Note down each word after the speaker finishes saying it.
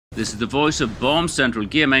This is the voice of Bomb Central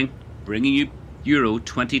Gaming, bringing you Euro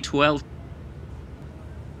 2012.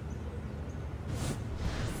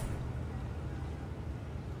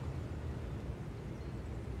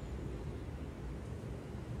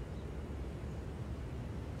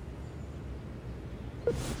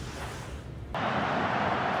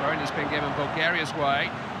 Throwing has been given Bulgaria's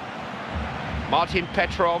way. Martin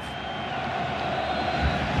Petrov.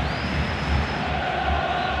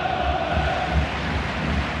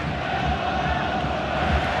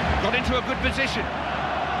 Got into a good position.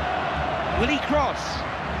 Will he cross?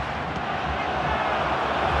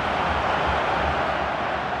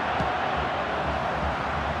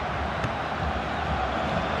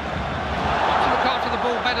 Got to look after the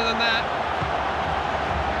ball better than that.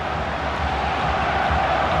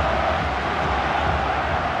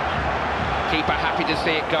 Keeper happy to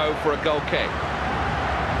see it go for a goal kick.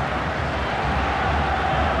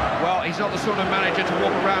 Well, he's not the sort of manager to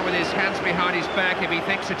walk around with his hands behind his back if he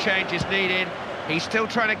thinks a change is needed. He's still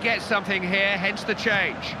trying to get something here, hence the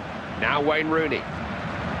change. Now Wayne Rooney.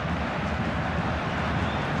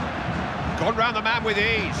 Gone round the man with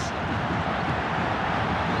ease.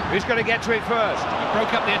 Who's going to get to it first? He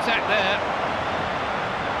broke up the attack there.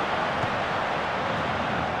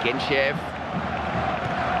 Ginshev.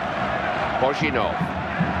 Bozhinov.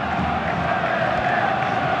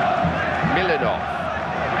 Milanov.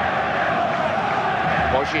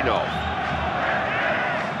 Bozhinov.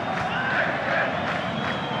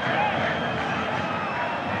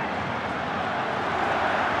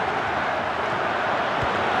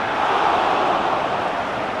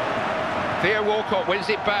 Theo Walcott wins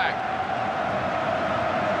it back.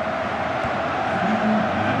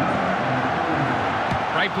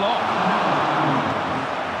 Great block.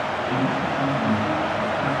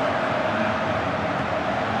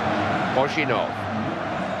 Bozhinov.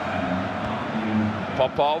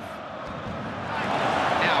 Popov.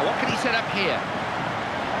 Now, what can he set up here?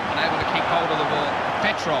 Unable to keep hold of the ball.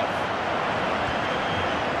 Petrov.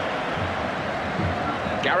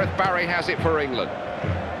 Gareth Barry has it for England.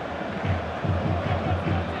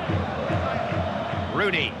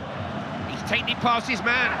 Rooney. He's taken it past his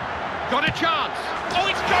man. Got a chance. Oh,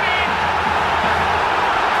 it's got in!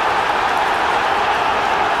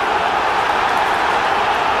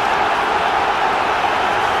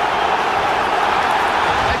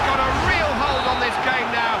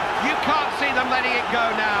 Letting it go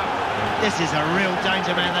now. This is a real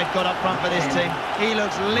danger man they've got up front for this team. He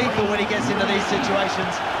looks lethal when he gets into these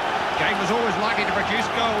situations. Game was always likely to produce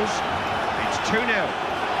goals. It's 2-0.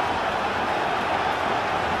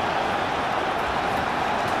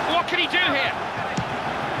 What can he do here?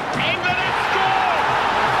 England have scored!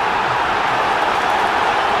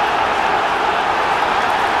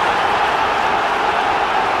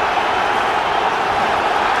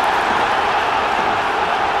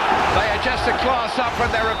 Just a class up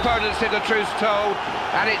from their opponents, in the truth told,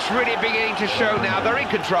 and it's really beginning to show now. They're in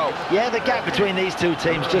control. Yeah, the gap between these two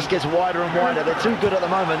teams just gets wider and wider. They're too good at the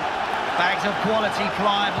moment. Bags of quality,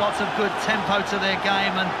 Clive, lots of good tempo to their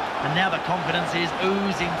game, and now the confidence is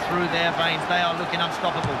oozing through their veins. They are looking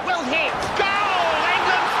unstoppable. Well hit! Goal!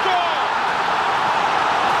 England score!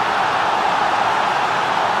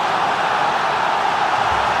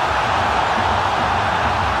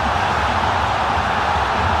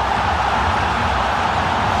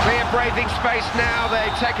 Breathing space now.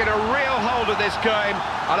 They've taken a real hold of this game,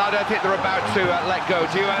 and I don't think they're about to let go.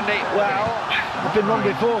 Do you, Andy? Well, I've been wrong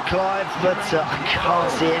before, Clive, but I can't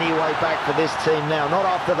see any way back for this team now, not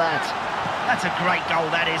after that. That's a great goal,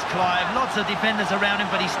 that is, Clive. Lots of defenders around him,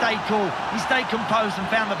 but he stayed cool. He stayed composed and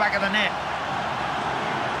found the back of the net.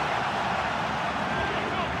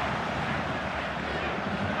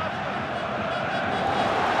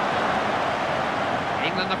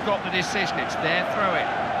 England have got the decision. It's their throw-in.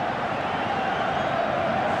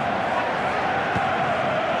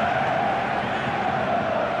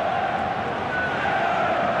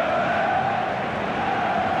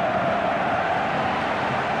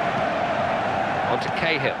 On to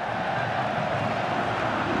Cahill.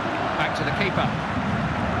 Back to the keeper.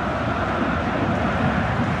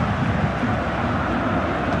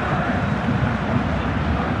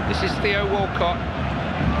 This is Theo Walcott.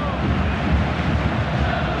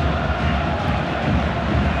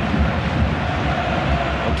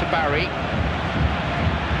 On to Barry.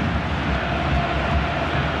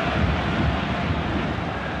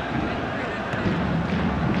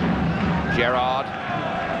 Gerrard.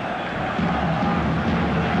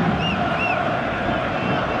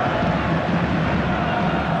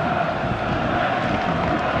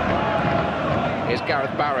 Here's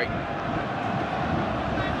Gareth Barry.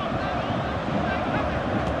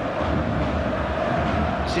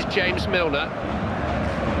 This is James Milner.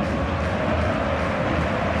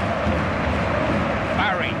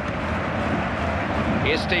 Barry.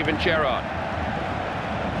 Here's Steven Gerrard.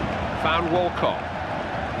 Found Walcott.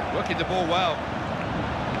 Working the ball well.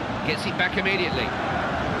 Gets it back immediately.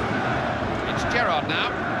 It's Gerrard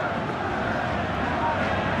now.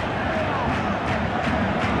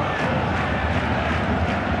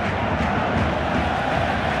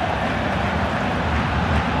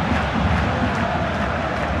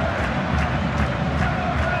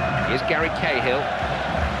 Here's Gary Cahill.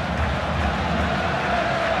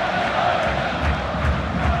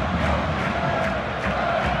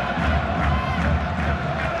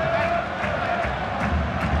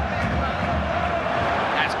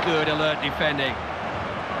 That's good, alert defending.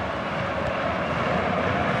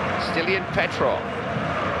 Stilian Petrov.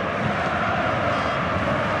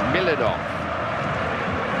 Milanov.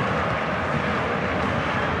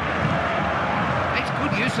 Makes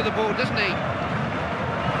good use of the ball, doesn't he?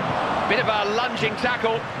 Bit of a lunging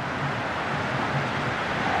tackle.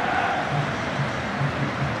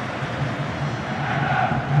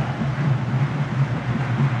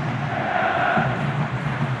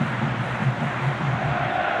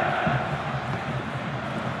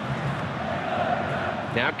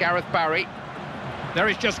 Now Gareth Barry. There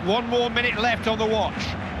is just 1 more minute left on the watch.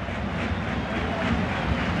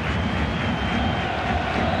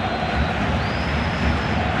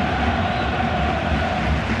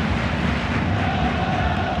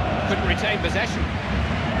 Couldn't retain possession.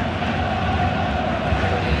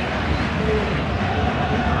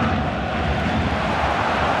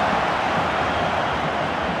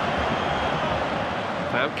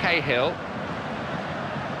 Found Cahill.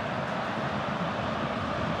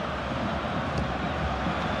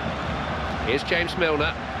 Here's James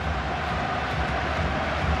Milner.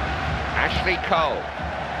 Ashley Cole.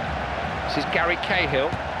 This is Gary Cahill.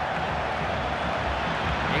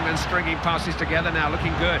 England stringing passes together now,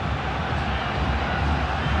 looking good.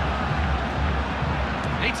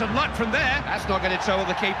 Need some luck from there. That's not going to trouble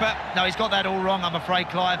the keeper. No, he's got that all wrong, I'm afraid,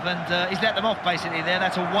 Clive, and he's let them off basically there.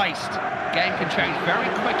 That's a waste. Game can change very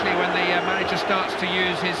quickly when the manager starts to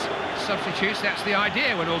use his substitutes. That's the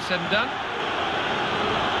idea when all's said and done.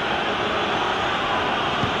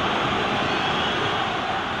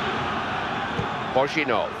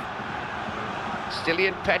 Bozhinov.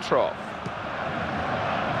 Stilian Petrov.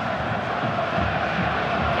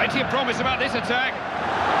 Plenty of promise about this attack.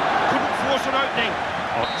 Couldn't force an opening.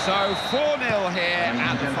 So 4-0 here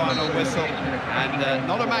at the final whistle, and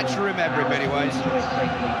not a match to remember in many ways.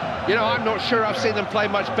 You know, I'm not sure I've seen them play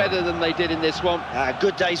much better than they did in this one.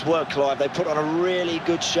 Good day's work, Clive. They put on a really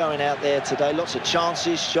good showing out there today. Lots of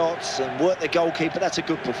chances, shots, and worked the goalkeeper. That's a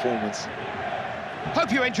good performance.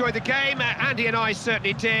 Hope you enjoyed the game. Andy and I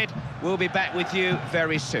certainly did. We'll be back with you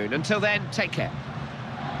very soon. Until then, take care.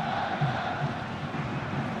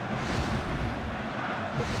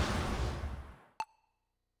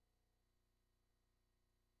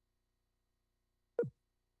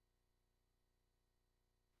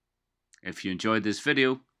 If you enjoyed this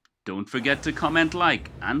video, don't forget to comment,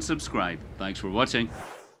 like and subscribe. Thanks for watching.